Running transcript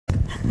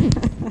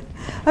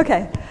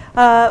Okay.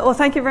 Well,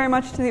 thank you very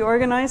much to the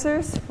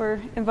organizers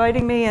for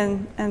inviting me,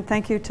 and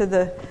thank you to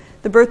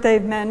the birthday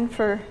men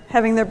for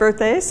having their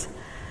birthdays.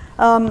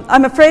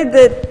 I'm afraid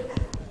that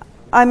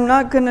I'm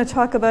not going to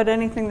talk about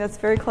anything that's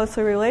very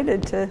closely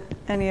related to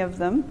any of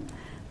them,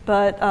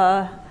 but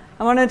I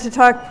wanted to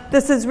talk.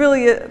 This is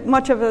really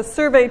much of a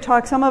survey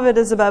talk. Some of it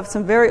is about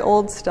some very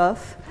old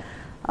stuff,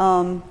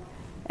 and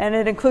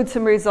it includes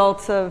some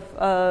results of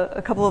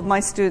a couple of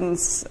my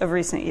students of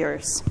recent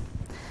years.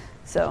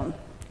 So,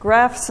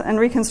 graphs and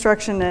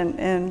reconstruction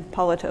in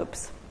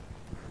polytopes.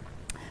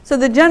 So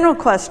the general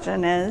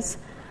question is,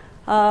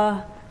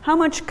 how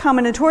much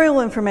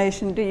combinatorial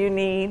information do you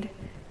need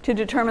to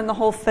determine the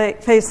whole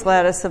face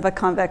lattice of a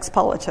convex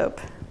polytope?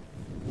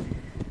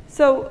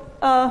 So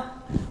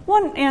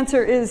one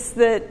answer is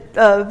that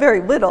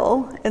very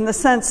little, in the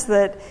sense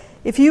that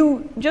if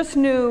you just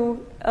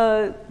knew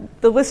the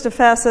list of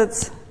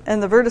facets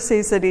and the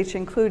vertices that each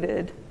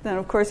included, then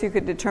of course you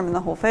could determine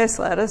the whole face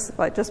lattice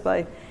just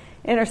by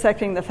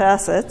intersecting the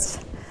facets.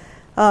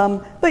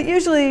 But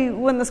usually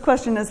when this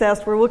question is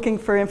asked, we're looking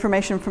for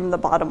information from the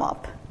bottom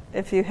up.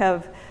 If you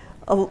have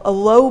a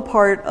low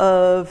part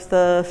of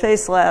the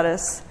face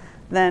lattice,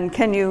 then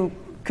can you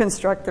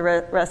construct the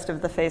rest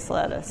of the face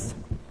lattice?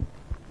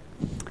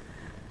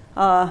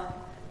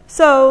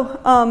 So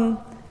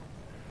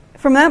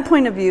from that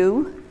point of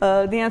view,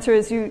 the answer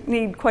is you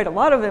need quite a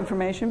lot of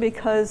information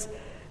because,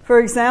 for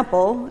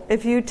example,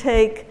 if you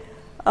take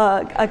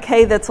a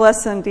k that's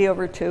less than d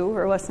over 2,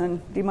 or less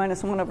than d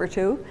minus 1 over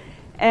 2,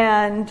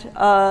 and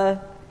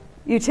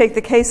you take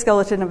the k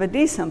skeleton of a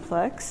d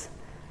simplex,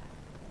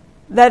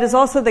 that is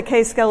also the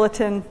k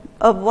skeleton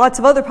of lots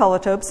of other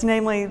polytopes,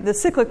 namely the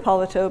cyclic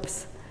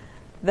polytopes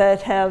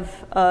that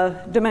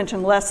have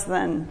dimension less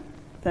than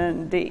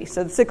d.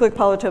 So the cyclic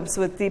polytopes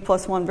with d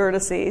plus 1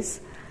 vertices,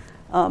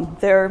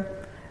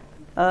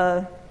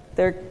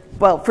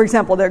 well, for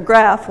example, their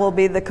graph will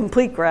be the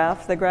complete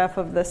graph, the graph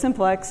of the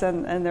simplex,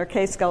 and their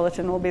k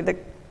skeleton will be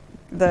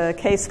the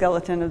k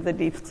skeleton of the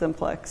d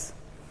simplex.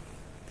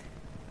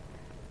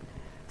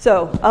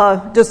 So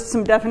just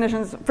some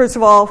definitions. First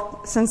of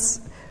all, since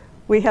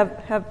we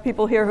have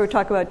people here who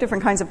talk about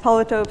different kinds of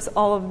polytopes,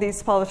 all of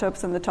these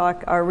polytopes in the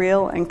talk are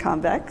real and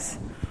convex.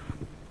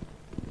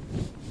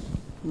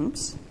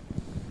 Oops.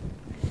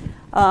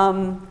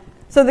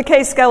 So the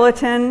k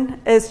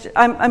skeleton is,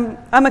 I'm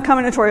a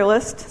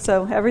combinatorialist,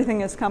 so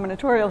everything is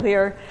combinatorial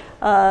here.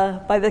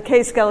 By the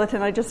k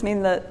skeleton, I just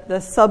mean the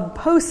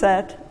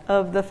subposet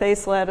of the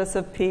face lattice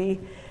of P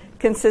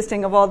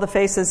consisting of all the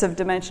faces of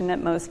dimension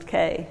at most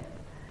k.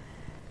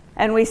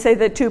 And we say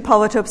that two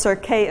polytopes are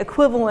k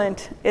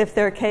equivalent if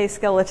their k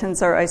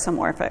skeletons are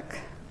isomorphic.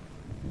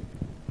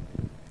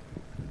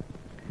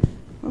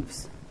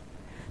 Oops.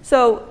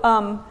 So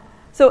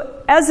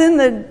as in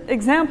the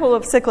example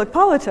of cyclic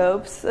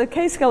polytopes, the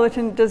k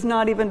skeleton does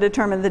not even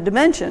determine the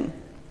dimension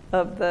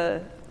of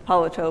the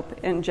polytope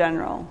in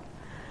general.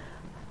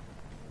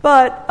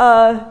 But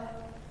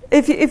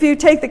if you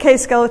take the k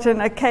skeleton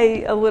a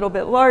k a little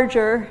bit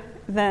larger,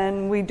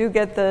 then we do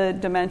get the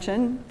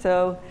dimension.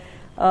 So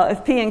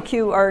if p and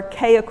q are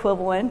k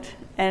equivalent,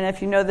 and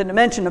if you know the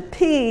dimension of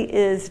p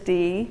is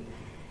d,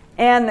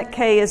 and that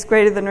k is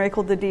greater than or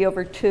equal to d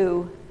over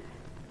 2,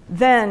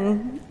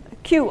 then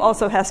Q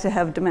also has to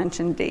have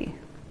dimension d.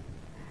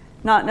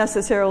 Not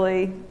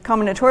necessarily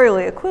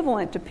combinatorially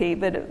equivalent to P,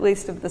 but at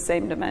least of the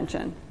same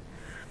dimension.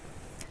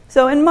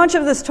 So in much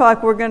of this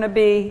talk, we're going to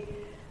be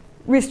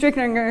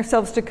restricting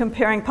ourselves to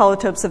comparing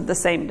polytopes of the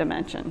same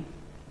dimension.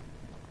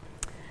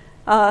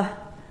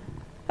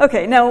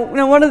 Okay,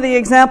 now one of the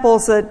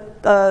examples that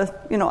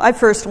I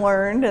first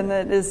learned and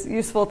that is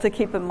useful to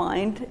keep in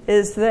mind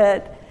is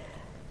that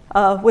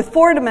with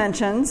 4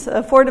 dimensions,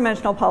 a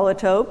 4-dimensional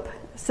polytope,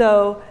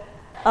 so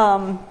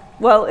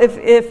well,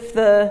 if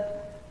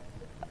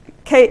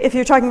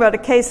you're talking about a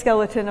k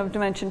skeleton of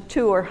dimension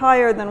 2 or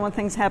higher, then one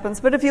thing happens.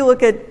 But if you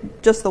look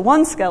at just the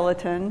one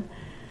skeleton,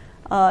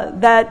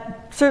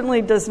 that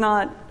certainly does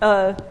not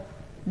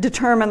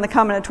determine the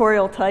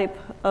combinatorial type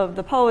of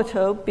the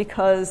polytope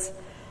because,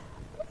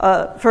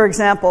 for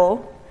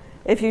example,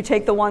 if you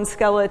take the one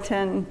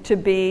skeleton to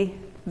be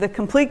the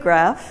complete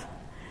graph,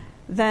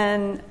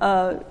 then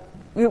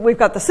we've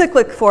got the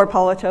cyclic 4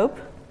 polytope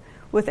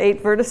with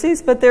 8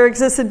 vertices, but there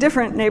exists a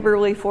different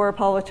neighborly 4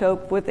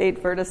 polytope with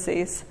 8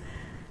 vertices.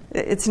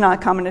 It's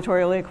not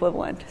combinatorially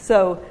equivalent.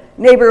 So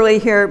neighborly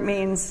here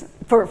means,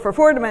 for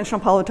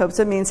 4-dimensional polytopes,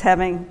 it means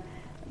having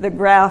the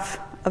graph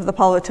of the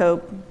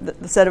polytope,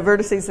 the set of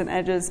vertices and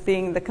edges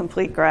being the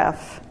complete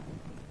graph.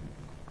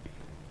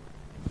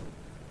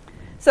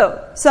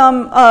 So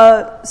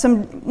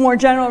some more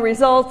general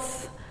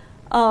results.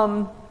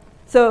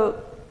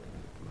 So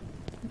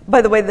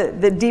by the way,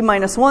 the d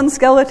minus 1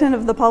 skeleton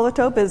of the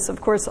polytope is,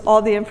 of course,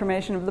 all the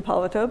information of the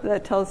polytope.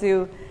 That tells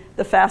you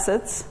the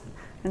facets,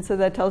 and so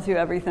that tells you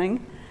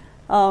everything.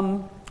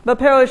 But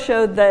Perot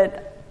showed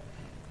that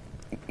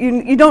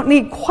you don't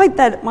need quite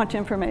that much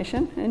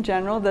information in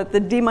general, that the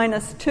d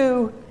minus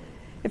 2,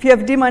 if you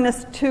have d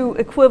minus 2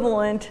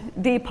 equivalent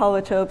d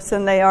polytopes,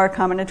 then they are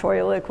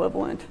combinatorially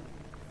equivalent.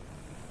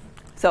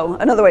 So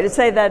another way to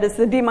say that is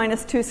the D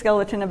minus 2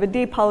 skeleton of a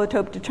D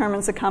polytope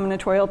determines the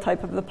combinatorial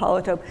type of the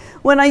polytope.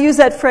 When I use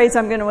that phrase,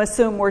 I'm going to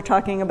assume we're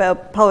talking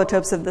about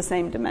polytopes of the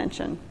same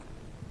dimension.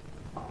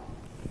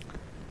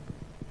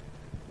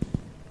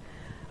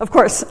 Of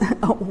course,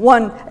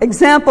 one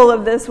example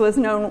of this was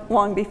known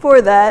long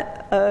before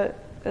that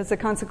as a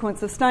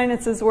consequence of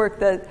Steinitz's work,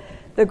 that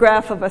the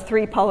graph of a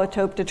 3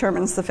 polytope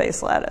determines the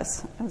face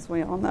lattice, as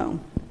we all know.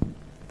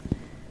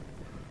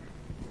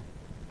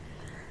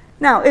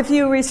 Now, if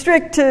you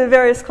restrict to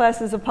various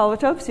classes of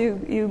polytopes,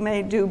 you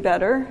may do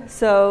better.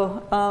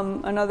 So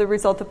another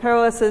result of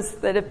parallels is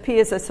that if P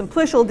is a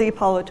simplicial D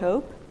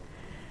polytope,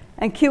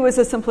 and Q is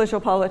a simplicial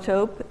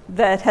polytope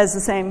that has the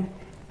same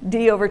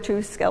D over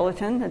 2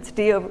 skeleton, that's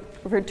D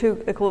over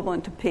 2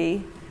 equivalent to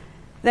P,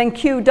 then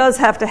Q does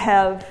have to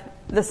have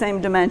the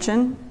same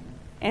dimension,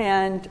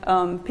 and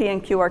P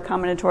and Q are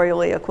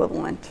combinatorially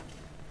equivalent.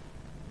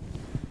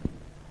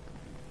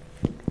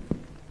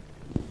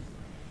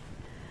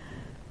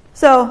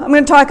 So I'm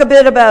going to talk a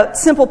bit about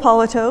simple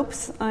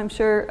polytopes. I'm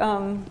sure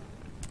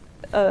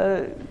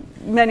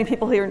many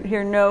people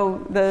here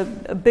know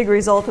the big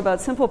result about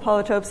simple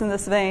polytopes in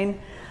this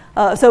vein.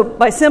 So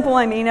by simple,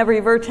 I mean every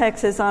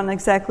vertex is on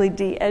exactly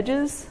D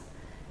edges,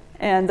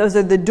 and those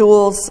are the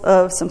duals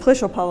of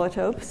simplicial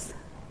polytopes.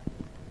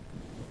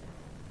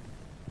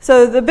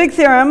 So the big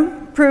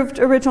theorem, proved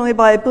originally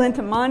by Blint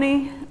and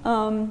Mani,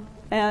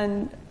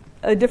 and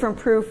a different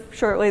proof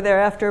shortly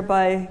thereafter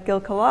by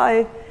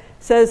Gil-Kalai,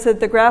 says that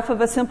the graph of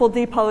a simple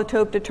D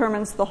polytope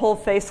determines the whole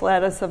face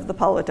lattice of the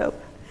polytope.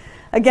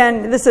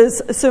 Again, this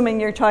is assuming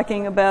you're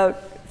talking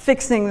about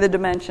fixing the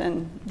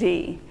dimension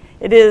D.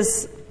 It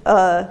is,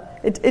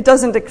 it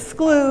doesn't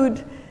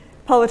exclude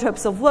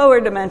polytopes of lower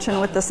dimension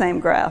with the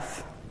same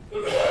graph.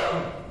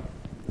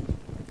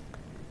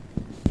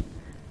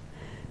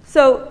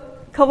 So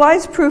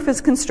Kalai's proof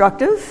is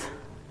constructive.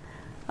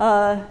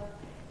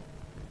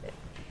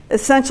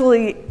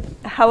 Essentially,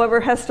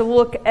 however, has to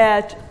look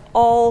at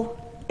all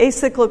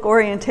acyclic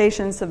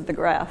orientations of the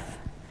graph.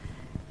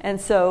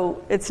 And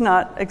so it's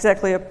not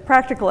exactly a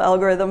practical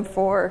algorithm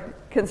for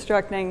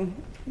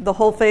constructing the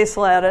whole face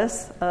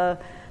lattice. The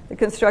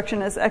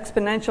construction is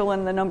exponential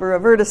in the number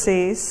of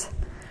vertices.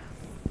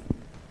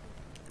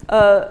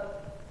 A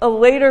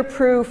later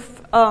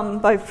proof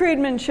by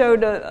Friedman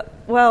showed a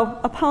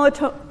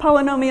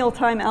polynomial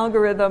time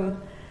algorithm,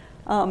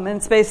 and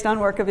it's based on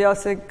work of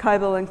Jossig,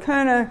 Keibel, and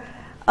Kerner.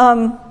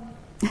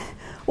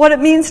 What it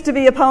means to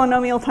be a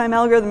polynomial time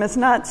algorithm is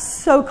not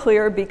so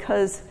clear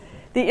because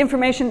the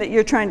information that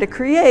you're trying to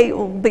create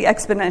will be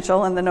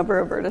exponential in the number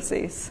of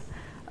vertices.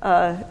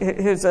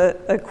 Here's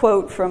a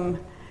quote from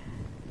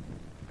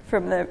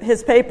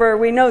his paper.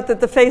 We note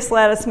that the face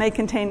lattice may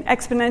contain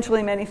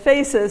exponentially many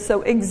faces,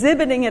 so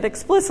exhibiting it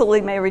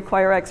explicitly may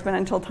require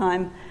exponential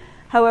time.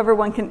 However,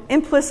 one can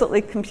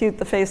implicitly compute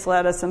the face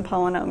lattice in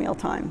polynomial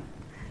time.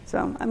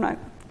 So I'm not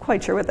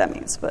quite sure what that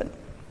means, but.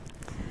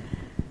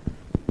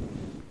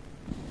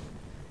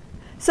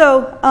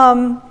 So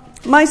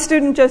my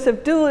student,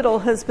 Joseph Doolittle,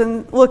 has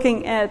been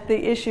looking at the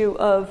issue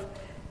of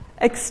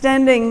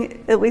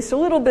extending at least a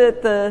little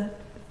bit the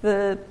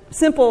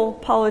simple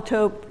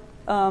polytope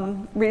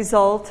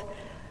result.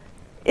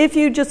 If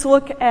you just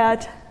look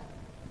at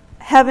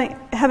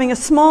having a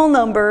small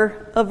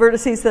number of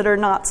vertices that are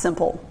not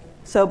simple.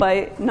 So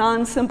by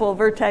non-simple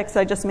vertex,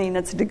 I just mean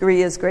its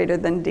degree is greater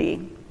than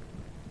D.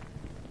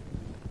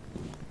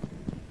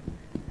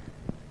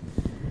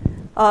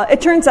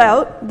 It turns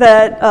out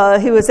that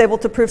he was able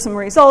to prove some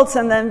results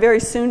and then very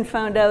soon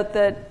found out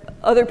that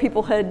other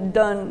people had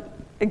done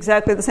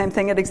exactly the same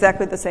thing at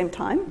exactly the same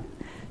time.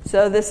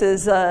 So this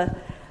is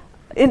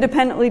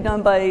independently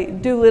done by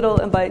Doolittle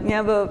and by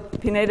Nievo,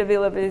 Pineda,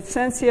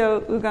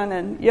 Villavicencio, Ugan,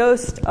 and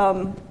Yost.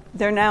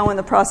 They're now in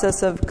the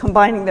process of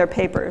combining their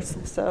papers.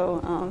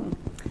 So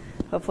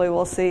hopefully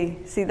we'll see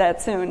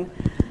that soon.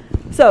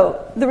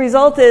 So the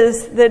result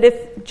is that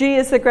if G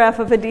is the graph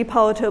of a D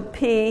polytope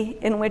P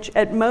in which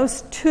at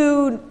most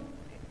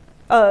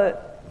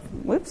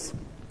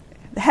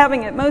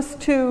having at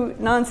most two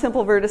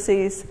non-simple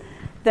vertices,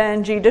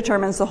 then G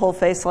determines the whole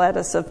face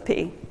lattice of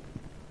P.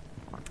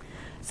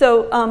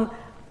 So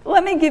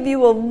let me give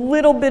you a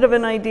little bit of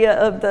an idea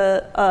of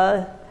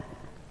the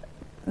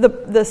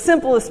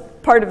simplest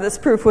part of this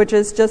proof, which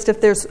is just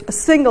if there's a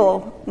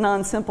single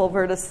non-simple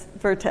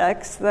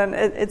vertex, then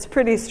it's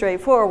pretty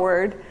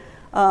straightforward.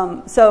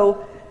 Well,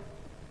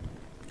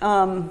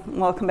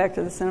 I'll come back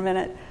to this in a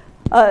minute.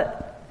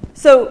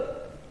 So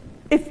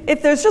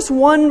if there's just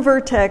one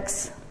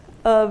vertex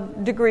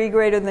of degree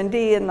greater than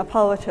D in the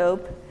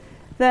polytope,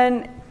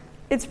 then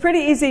it's pretty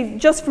easy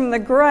just from the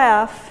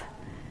graph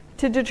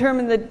to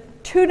determine the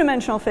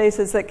two-dimensional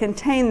faces that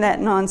contain that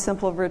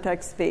non-simple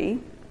vertex V.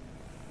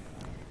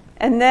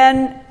 And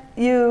then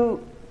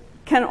you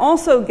can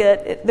also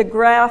get the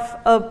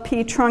graph of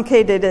P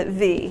truncated at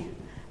V.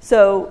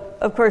 So,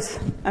 of course,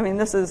 I mean,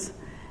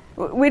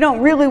 we don't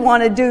really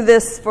want to do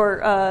this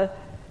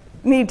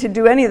need to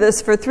do any of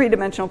this for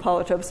three-dimensional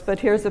polytopes, but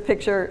here's a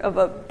picture of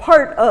a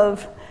part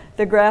of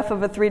the graph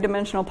of a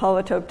three-dimensional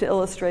polytope to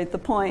illustrate the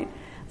point.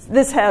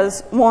 This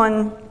has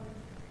one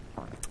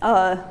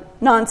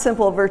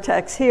non-simple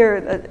vertex here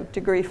at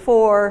degree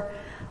 4.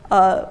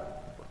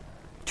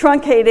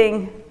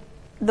 Truncating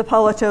the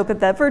polytope at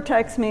that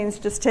vertex means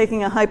just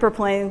taking a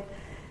hyperplane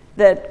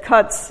that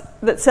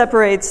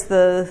separates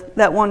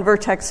that one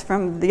vertex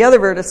from the other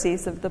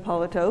vertices of the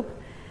polytope.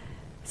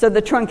 So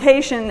the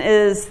truncation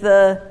is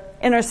the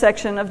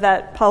intersection of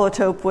that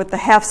polytope with the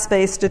half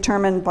space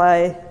determined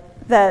by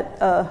that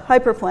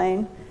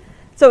hyperplane.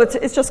 So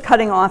it's just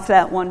cutting off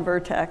that one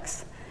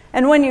vertex.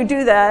 And when you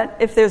do that,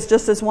 if there's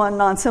just this one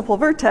non-simple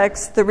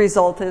vertex, the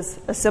result is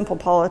a simple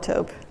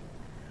polytope.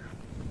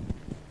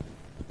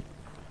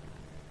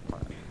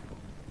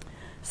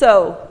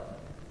 So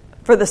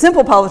for the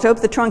simple polytope,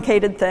 the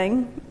truncated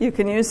thing, you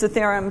can use the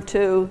theorem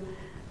to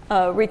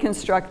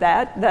reconstruct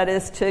that. That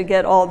is to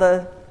get all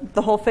the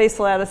whole face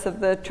lattice of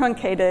the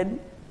truncated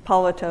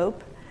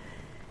polytope.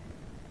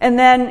 And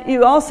then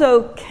you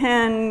also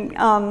can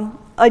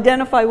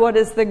identify what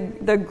is the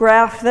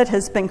graph that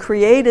has been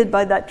created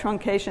by that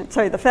truncation.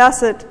 Sorry, the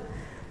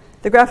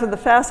graph of the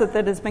facet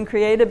that has been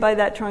created by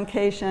that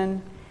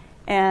truncation,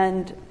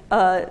 and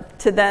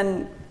to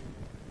then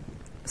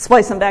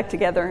splice them back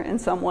together in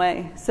some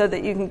way so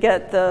that you can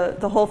get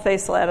the whole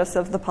face lattice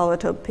of the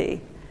polytope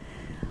P.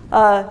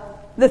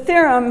 The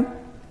theorem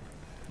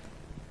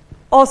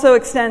also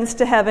extends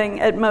to having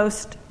at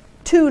most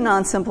 2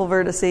 non-simple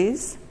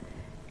vertices,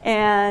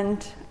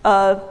 and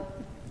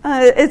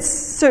it's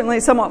certainly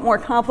somewhat more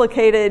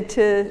complicated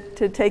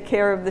to take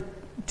care of the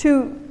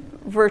 2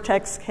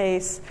 vertex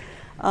case,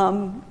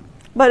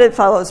 but it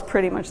follows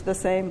pretty much the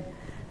same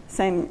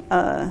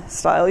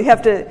style. You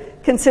have to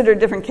consider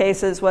different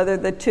cases, whether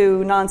the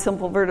 2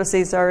 non-simple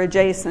vertices are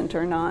adjacent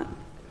or not.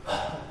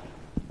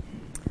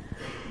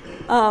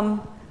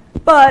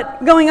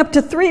 But going up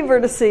to 3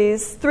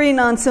 vertices, 3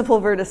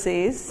 non-simple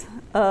vertices,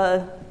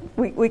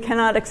 we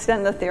cannot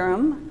extend the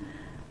theorem.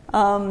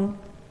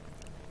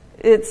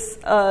 It's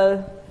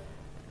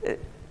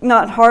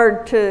not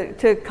hard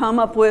to come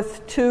up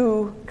with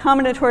 2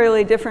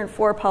 combinatorially different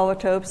 4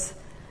 polytopes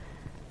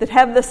that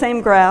have the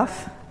same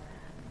graph.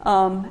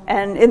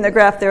 And in the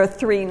graph, there are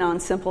 3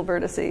 non-simple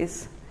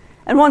vertices.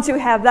 And once you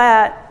have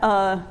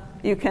that,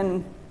 you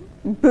can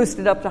boost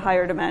it up to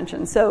higher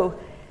dimensions. So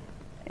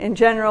in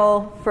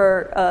general,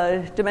 for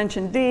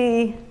dimension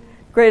D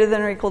greater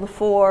than or equal to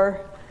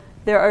 4,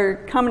 there are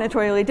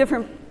combinatorially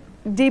different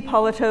D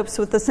polytopes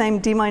with the same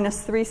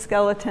D-3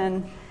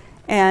 skeleton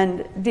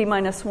and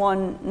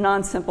D-1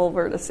 non-simple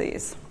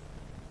vertices.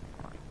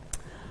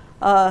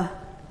 Nievo,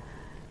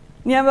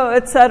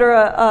 et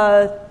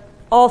cetera,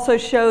 also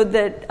showed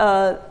that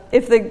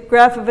if the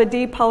graph of a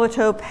D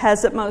polytope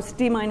has at most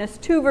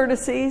D-2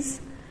 vertices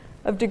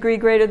of degree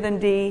greater than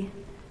D,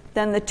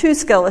 then the 2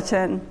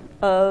 skeleton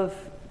of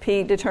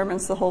P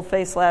determines the whole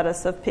face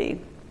lattice of P.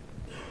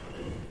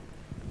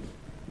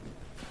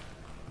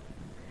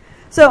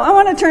 So I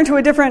want to turn to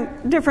a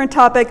different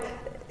topic.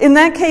 In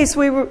that case,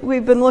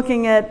 we've been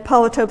looking at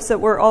polytopes that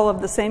were all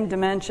of the same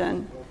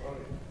dimension.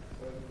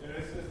 There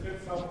is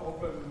still some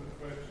open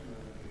questions.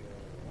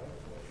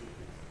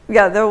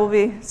 Yeah, there will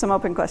be some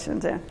open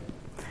questions there.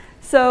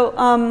 So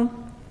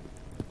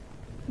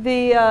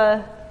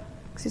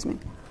excuse me.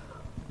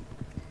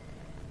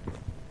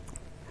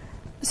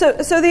 So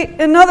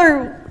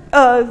another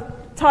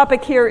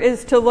topic here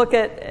is to look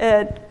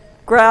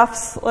at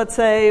graphs, let's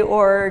say,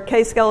 or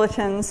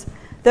K-skeletons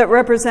that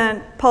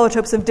represent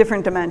polytopes of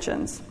different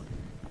dimensions.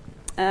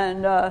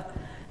 And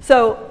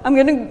so I'm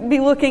going to be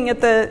looking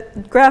at the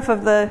graph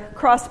of the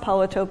cross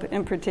polytope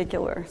in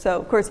particular. So,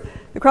 of course,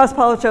 the cross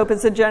polytope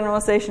is a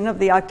generalization of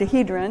the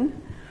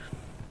octahedron.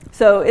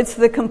 So it's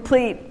the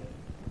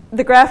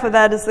graph of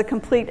that is the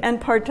complete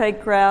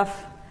n-partite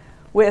graph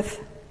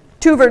with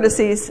 2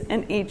 vertices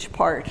in each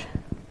part.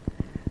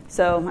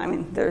 So, I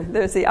mean,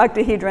 there's the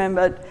octahedron,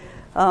 but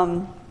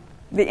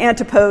the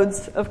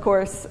antipodes, of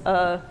course,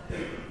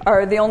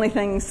 are the only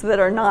things that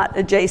are not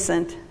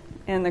adjacent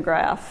in the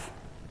graph.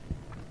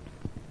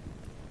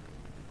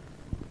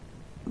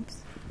 Oops.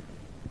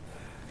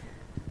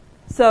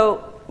 So,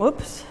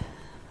 whoops.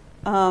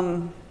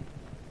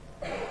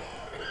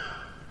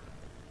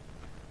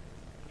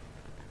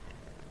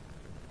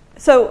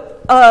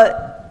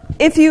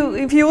 If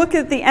you look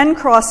at the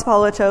n-cross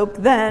polytope,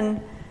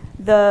 then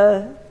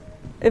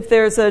if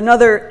there's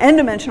another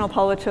n-dimensional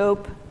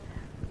polytope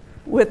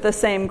with the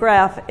same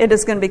graph, it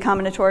is going to be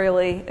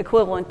combinatorially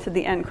equivalent to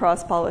the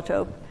n-cross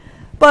polytope.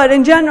 But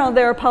in general,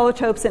 there are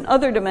polytopes in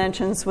other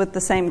dimensions with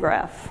the same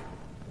graph.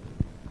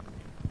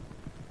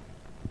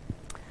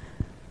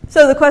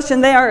 So the question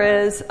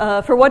there is,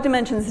 for what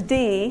dimensions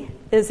D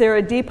is there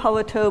a D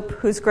polytope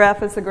whose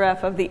graph is the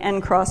graph of the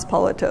n-cross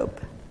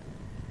polytope?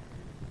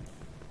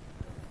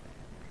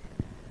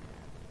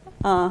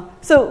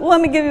 So let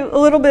me give you a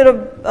little bit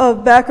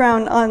of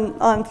background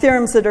on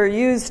theorems that are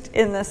used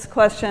in this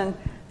question.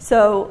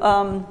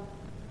 So,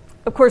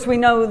 of course, we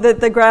know that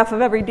the graph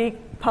of every D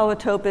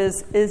polytope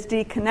is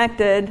D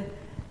connected,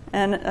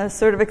 And a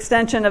sort of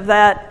extension of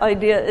that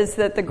idea is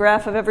that the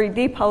graph of every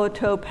d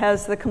polytope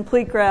has the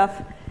complete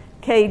graph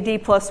k d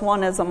plus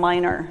 1 as a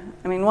minor.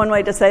 I mean, one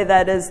way to say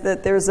that is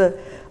that there's a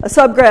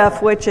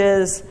subgraph which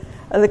is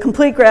the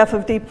complete graph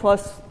of d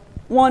plus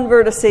 1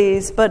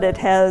 vertices, but it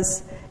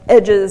has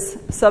edges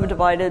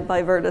subdivided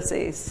by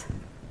vertices.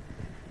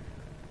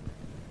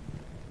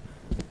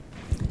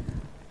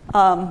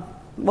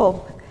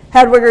 Well,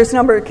 Hadwiger's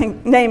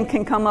name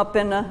can come up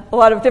in a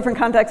lot of different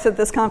contexts at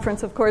this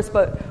conference, of course,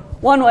 but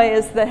one way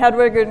is the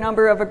Hadwiger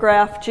number of a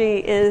graph G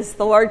is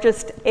the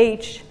largest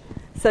h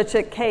such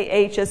that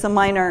kh is a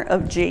minor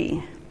of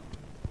G.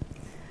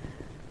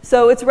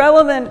 So it's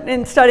relevant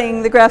in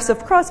studying the graphs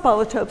of cross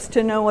polytopes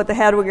to know what the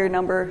Hadwiger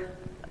number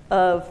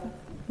of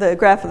the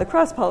graph of the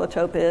cross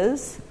polytope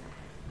is.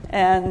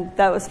 And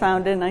that was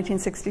found in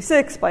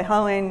 1966 by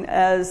Holling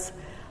as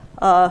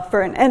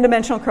for an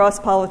n-dimensional cross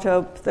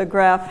polytope, the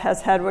graph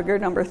has Hadwiger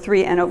number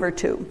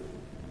 3n/2.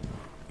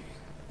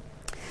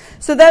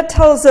 So that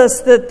tells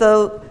us that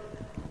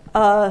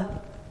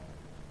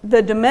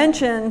the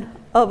dimension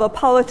of a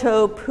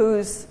polytope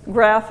whose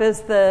graph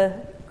is the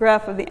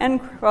graph of the n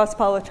cross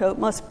polytope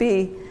must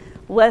be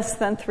less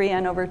than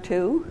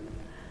 3n/2.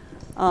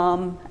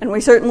 And we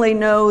certainly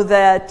know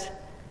that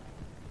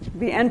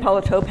the n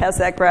polytope has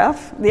that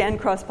graph. The n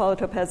cross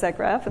polytope has that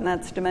graph, and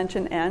that's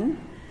dimension n.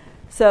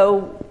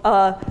 So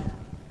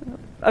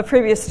a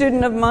previous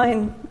student of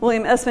mine,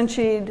 William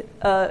Espenscheid,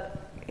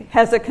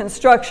 has a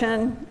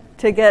construction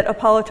to get a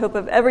polytope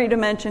of every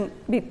dimension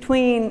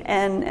between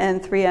n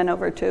and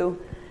 3n/2,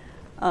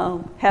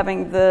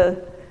 having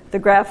the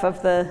graph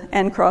of the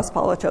n cross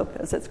polytope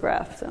as its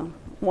graph. So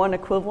one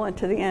equivalent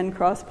to the n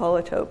cross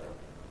polytope.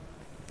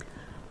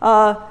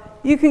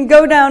 You can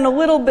go down a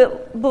little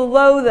bit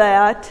below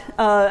that.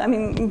 I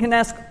mean, you can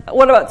ask,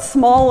 what about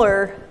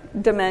smaller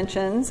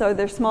dimensions? Are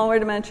there smaller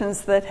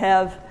dimensions that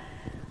have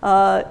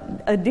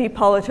a d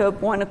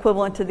polytope, one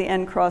equivalent to the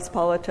n cross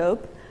polytope?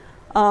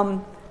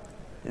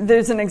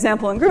 There's an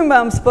example in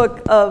Grunbaum's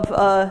book of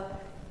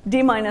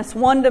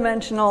n-1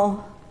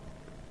 dimensional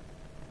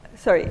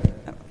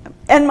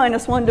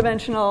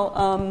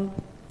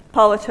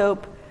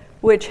polytope,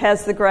 which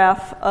has the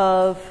graph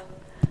of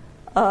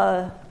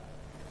the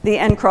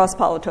n cross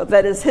polytope.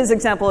 That is, his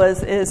example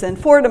is in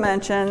 4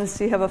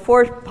 dimensions. You have a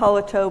 4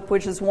 polytope,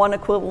 which is one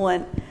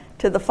equivalent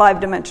to the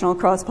 5-dimensional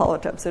cross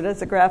polytope. So it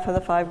is a graph of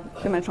the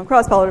 5-dimensional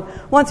cross polytope.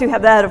 Once you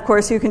have that, of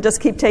course, you can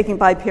just keep taking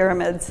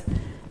bipyramids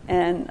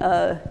and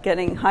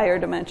getting higher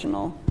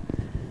dimensional.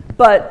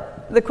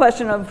 But the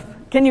question of,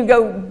 can you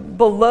go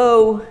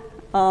below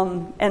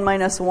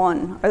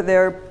n-1? Are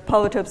there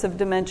polytopes of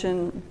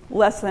dimension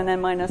less than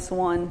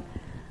n-1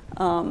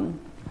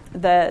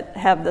 that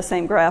have the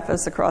same graph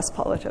as the cross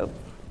polytope?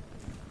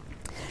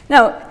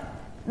 Now,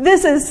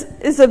 this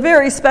is a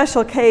very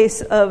special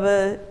case of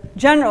a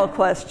general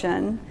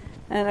question,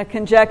 and a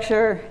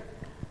conjecture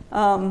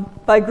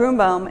by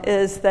Grunbaum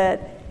is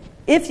that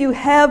if you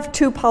have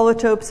 2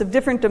 polytopes of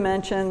different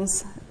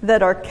dimensions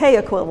that are k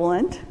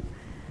equivalent,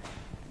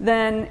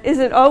 then is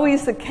it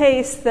always the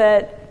case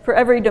that for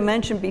every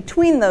dimension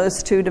between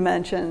those 2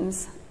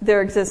 dimensions,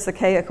 there exists a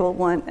k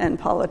equivalent n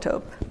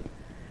polytope?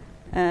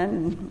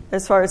 And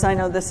as far as I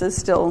know, this is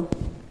still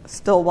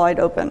wide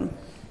open.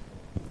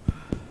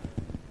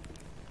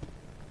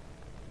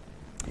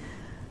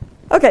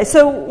 Okay,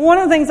 so one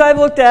of the things I've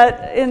looked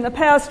at in the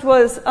past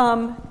was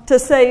to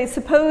say,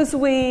 suppose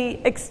we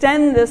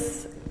extend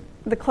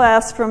the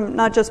class from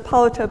not just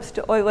polytopes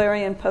to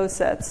Eulerian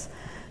posets.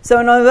 So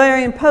an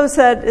Eulerian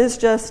poset is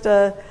just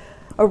a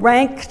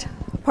ranked,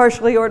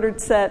 partially ordered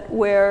set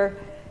where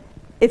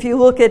if you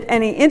look at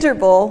any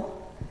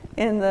interval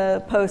in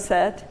the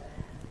poset,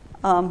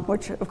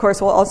 which of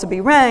course will also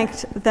be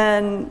ranked,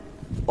 then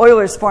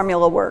Euler's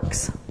formula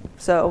works.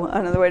 So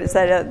another way to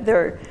say that, there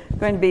are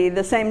going to be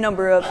the same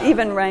number of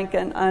even rank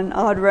and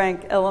odd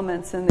rank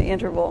elements in the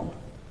interval.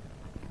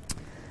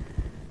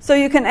 So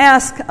you can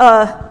ask,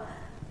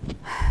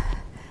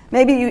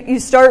 maybe you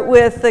start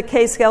with the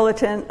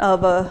k-skeleton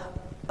of a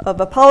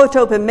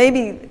polytope, and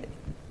maybe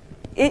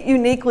it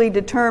uniquely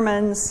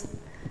determines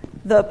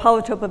the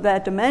polytope of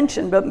that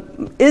dimension, but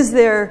is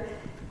there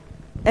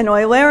an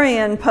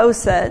Eulerian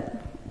poset,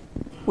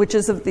 which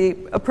is of the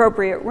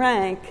appropriate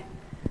rank,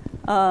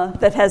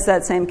 that has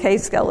that same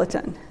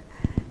k-skeleton?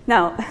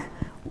 Now,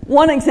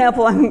 one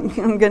example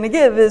I'm going to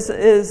give is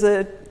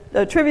a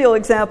trivial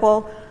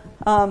example.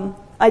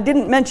 I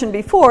didn't mention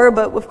before,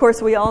 but of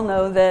course we all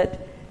know that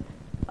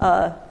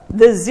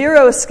the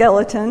 0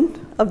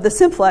 skeleton of the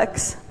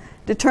simplex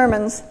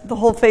determines the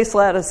whole face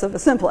lattice of a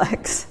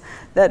simplex.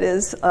 That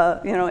is,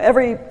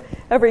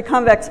 every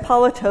convex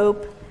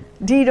polytope,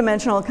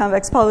 d-dimensional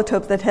convex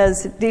polytope that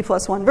has d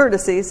plus 1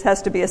 vertices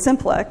has to be a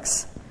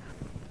simplex.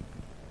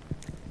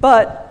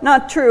 But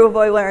not true of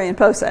Eulerian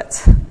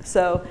posets.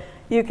 So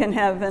you can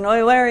have an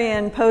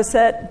Eulerian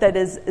poset that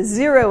is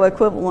 0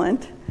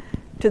 equivalent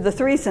to the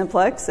 3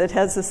 simplex. It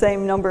has the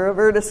same number of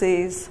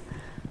vertices,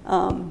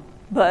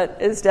 but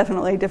is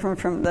definitely different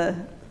from the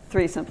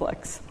 3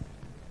 simplex.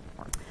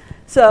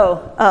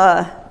 So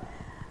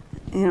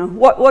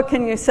what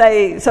can you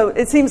say? So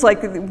it seems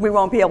like we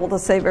won't be able to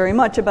say very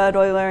much about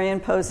Eulerian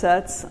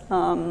posets,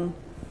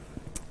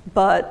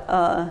 but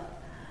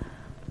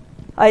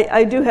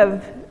I do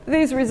have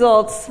these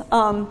results.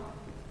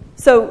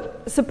 So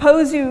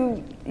suppose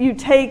you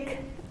take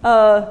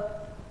a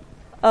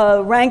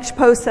ranked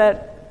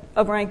poset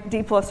of rank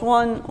d plus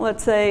 1,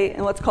 let's say,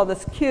 and let's call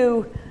this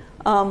Q.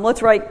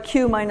 Let's write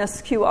Q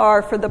minus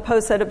QR for the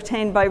poset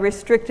obtained by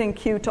restricting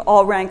Q to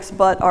all ranks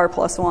but R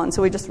plus 1.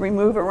 So we just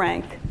remove a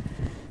rank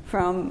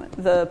from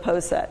the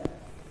poset.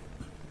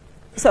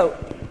 So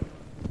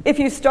if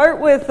you start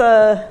with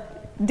a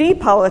D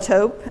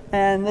polytope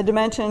and the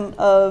dimension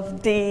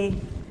of D,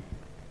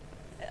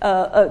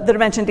 the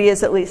dimension D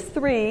is at least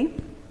 3,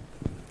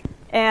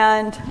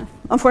 and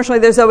unfortunately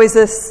there's always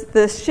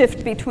this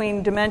shift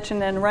between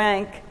dimension and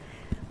rank.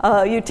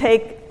 You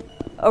take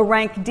a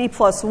rank D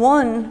plus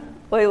 1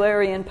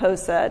 Eulerian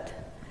poset.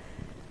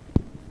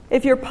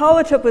 If your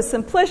polytope was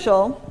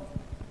simplicial,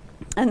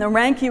 and the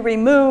rank you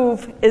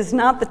remove is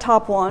not the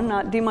top one,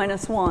 not D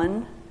minus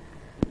 1,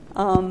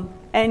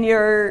 and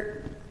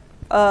your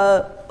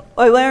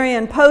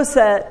Eulerian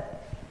poset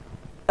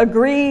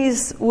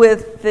agrees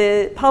with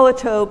the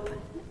polytope,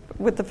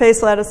 with the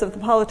face lattice of the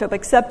polytope,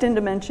 except in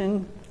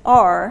dimension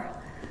R,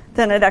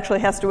 then it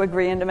actually has to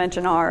agree in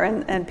dimension R,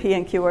 and P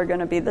and Q are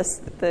going to be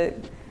the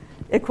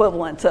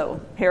equivalent.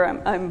 So here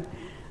I'm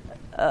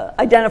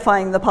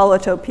identifying the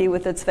polytope P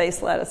with its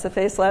face lattice. The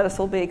face lattice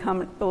will be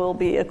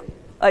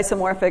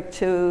isomorphic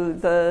to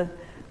the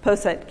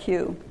poset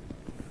Q.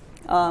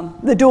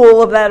 The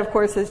dual of that, of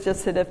course, is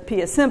just that if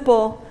P is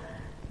simple,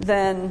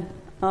 then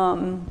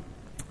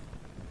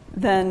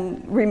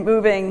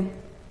removing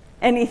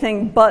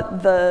anything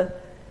but the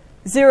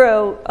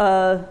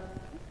 0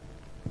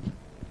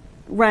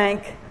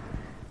 rank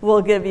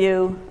will give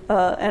you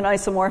an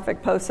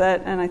isomorphic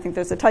poset, and I think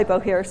there's a typo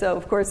here. So,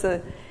 of course,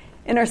 the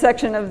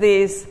intersection of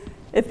these,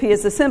 if P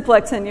is a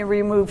simplex and you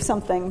remove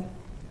something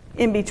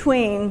in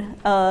between,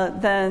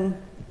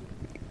 then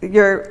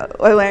your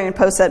Eulerian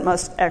poset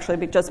must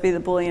actually just be the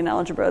Boolean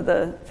algebra,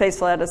 the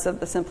face lattice of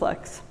the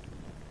simplex.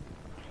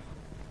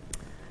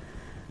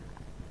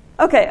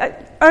 Okay,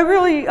 I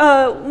really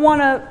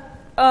want to,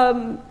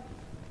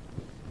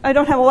 I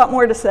don't have a lot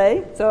more to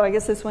say, so I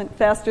guess this went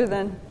faster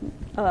than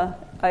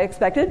I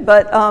expected,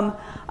 but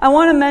I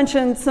want to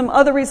mention some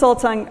other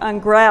results on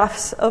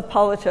graphs of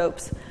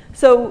polytopes.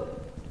 So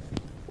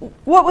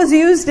what was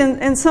used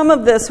in some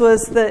of this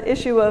was the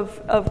issue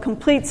of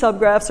complete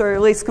subgraphs, or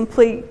at least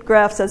complete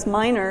graphs as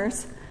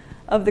minors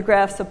of the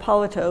graphs of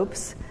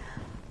polytopes.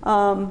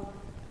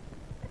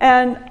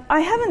 And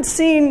I haven't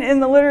seen in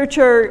the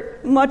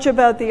literature much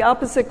about the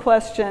opposite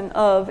question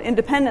of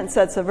independent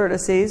sets of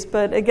vertices,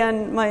 but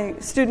again, my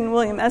student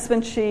William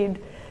Espenscheid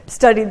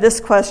studied this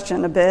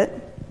question a bit.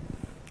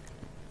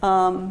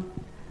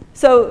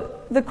 So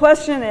the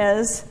question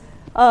is,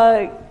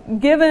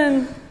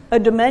 given a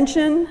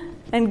dimension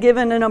and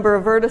given a number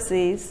of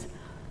vertices,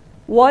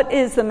 what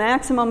is the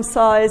maximum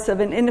size of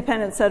an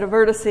independent set of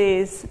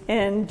vertices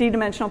in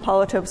d-dimensional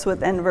polytopes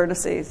with n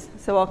vertices?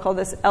 So I'll call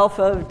this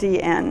alpha of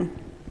dn.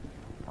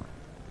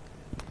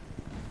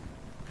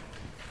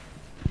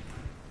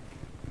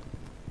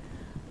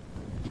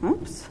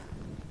 Oops.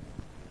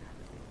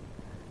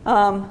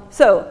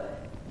 So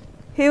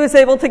he was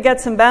able to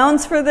get some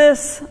bounds for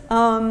this.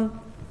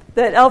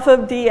 That alpha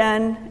of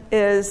dn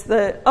is,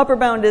 the upper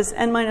bound is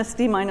n minus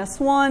d minus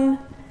 1,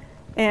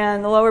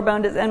 and the lower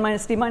bound is n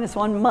minus d minus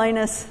 1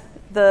 minus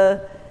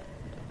the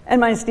n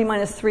minus d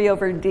minus 3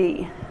 over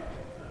d.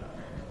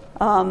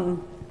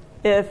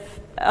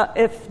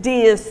 If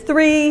d is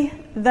 3,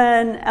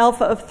 then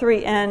alpha of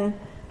 3n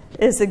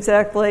is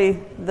exactly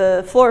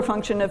the floor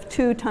function of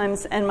 2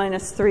 times n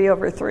minus 3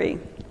 over 3.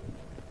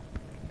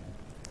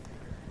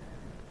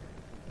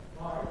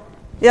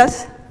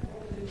 Yes?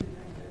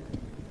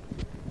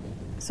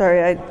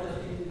 Sorry,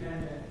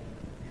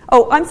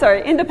 I'm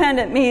sorry.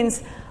 Independent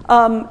means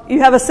you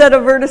have a set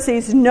of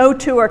vertices, no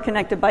two are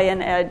connected by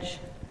an edge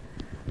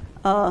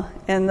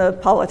in the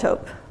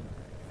polytope.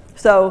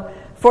 So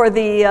for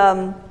the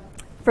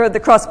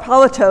cross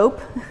polytope,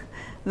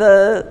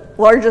 the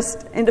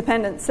largest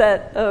independent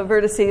set of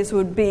vertices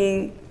would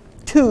be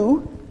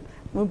 2,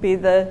 would be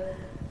the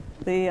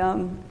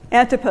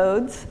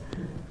antipodes.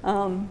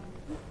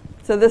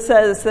 So this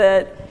says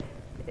that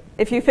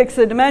if you fix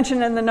the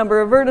dimension and the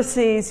number of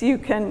vertices, you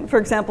can, for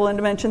example, in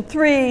dimension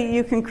 3,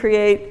 you can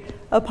create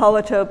a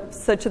polytope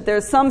such that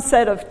there's some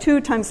set of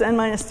 2 times n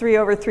minus 3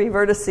 over 3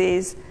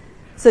 vertices,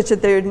 such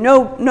that there are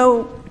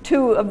no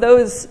two of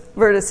those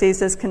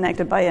vertices is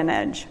connected by an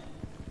edge.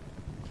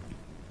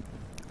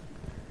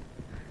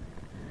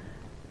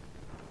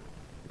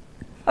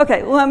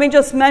 Okay, well, let me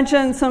just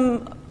mention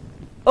some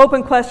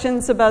open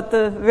questions about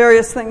the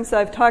various things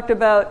I've talked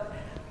about.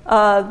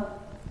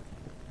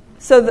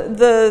 So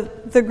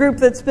the group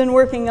that's been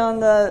working on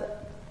the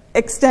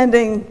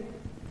extending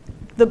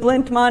the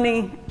Blint,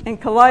 Mani, and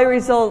Kawai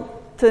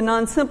result to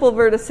non-simple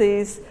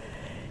vertices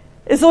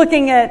is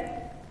looking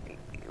at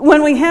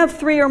when we have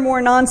 3 or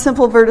more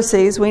non-simple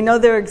vertices, we know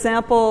there are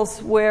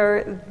examples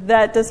where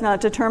that does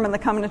not determine the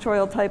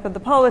combinatorial type of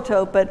the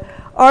polytope, but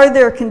are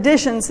there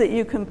conditions that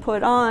you can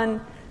put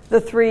on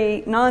the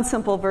 3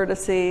 non-simple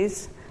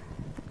vertices,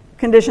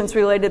 conditions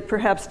related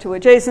perhaps to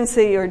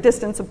adjacency or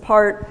distance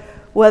apart,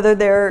 whether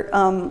they're,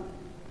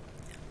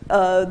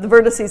 the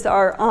vertices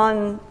are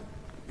on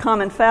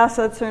common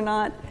facets or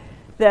not,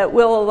 that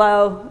will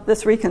allow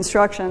this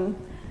reconstruction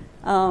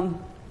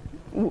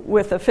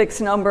with a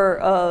fixed number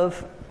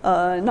of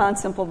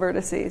non-simple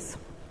vertices.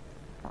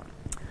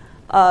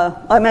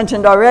 I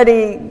mentioned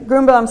already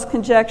Grunbaum's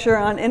conjecture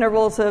on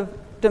intervals of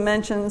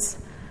dimensions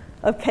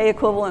of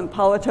K-equivalent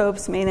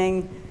polytopes,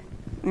 meaning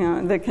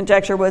the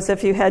conjecture was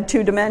if you had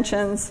 2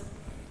 dimensions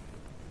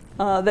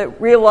that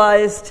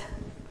realized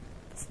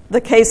the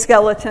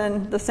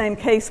K-skeleton, the same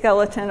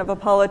K-skeleton of a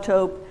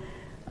polytope,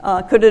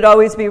 could it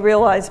always be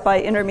realized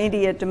by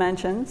intermediate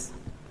dimensions?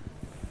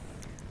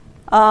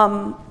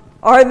 Are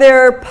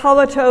there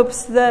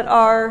polytopes that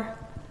are,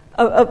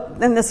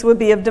 and this would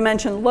be of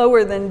dimension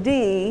lower than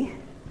D,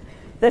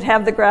 that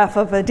have the graph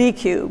of a D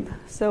cube,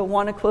 so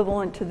 1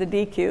 equivalent to the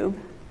D cube?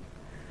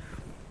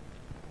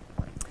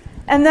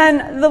 And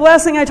then the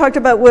last thing I talked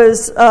about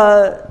was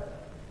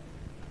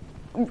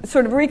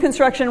sort of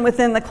reconstruction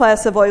within the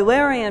class of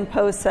Eulerian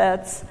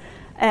posets,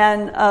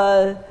 and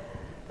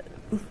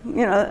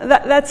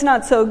that's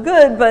not so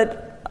good,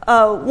 but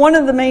one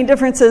of the main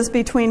differences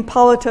between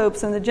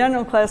polytopes and the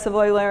general class of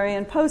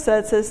Eulerian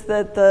posets is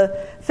that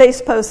the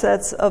face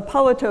posets of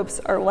polytopes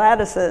are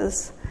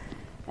lattices.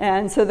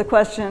 And so the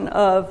question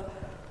of,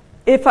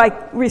 if I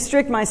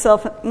restrict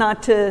myself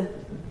not to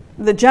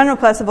the general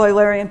class of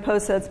Eulerian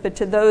posets, but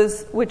to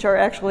those which are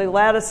actually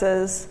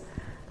lattices,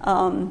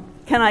 can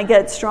I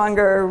get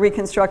stronger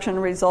reconstruction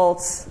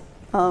results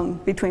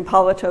between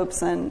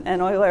polytopes and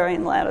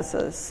Eulerian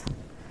lattices?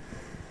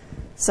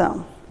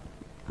 So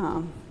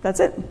that's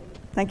it.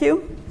 Thank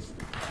you.